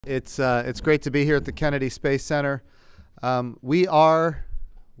It's great to be here at the Kennedy Space Center. We are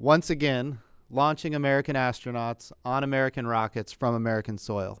once again launching American astronauts on American rockets from American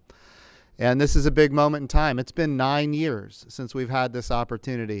soil. And this is a big moment in time. It's been 9 years since we've had this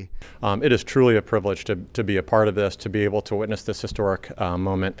opportunity. It is truly a privilege to be a part of this, to be able to witness this historic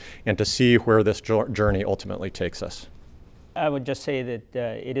moment, and to see where this journey ultimately takes us. I would just say that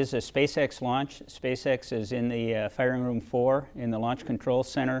it is a SpaceX launch. SpaceX is in the Firing Room 4 in the Launch Control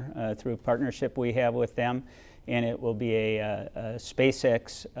Center through a partnership we have with them. And it will be a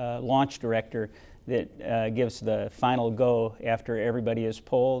SpaceX launch director that gives the final go after everybody is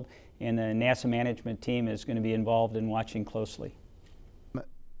polled. And the NASA management team is going to be involved in watching closely.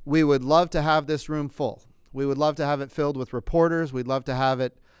 We would love to have this room full. We would love to have it filled with reporters. We'd love to have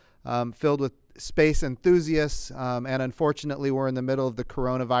it filled with space enthusiasts, and unfortunately we're in the middle of the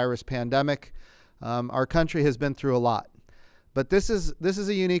coronavirus pandemic. Our country has been through a lot, but this is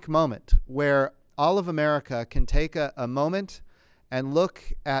a unique moment where all of America can take a moment and look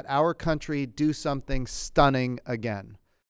at our country do something stunning again.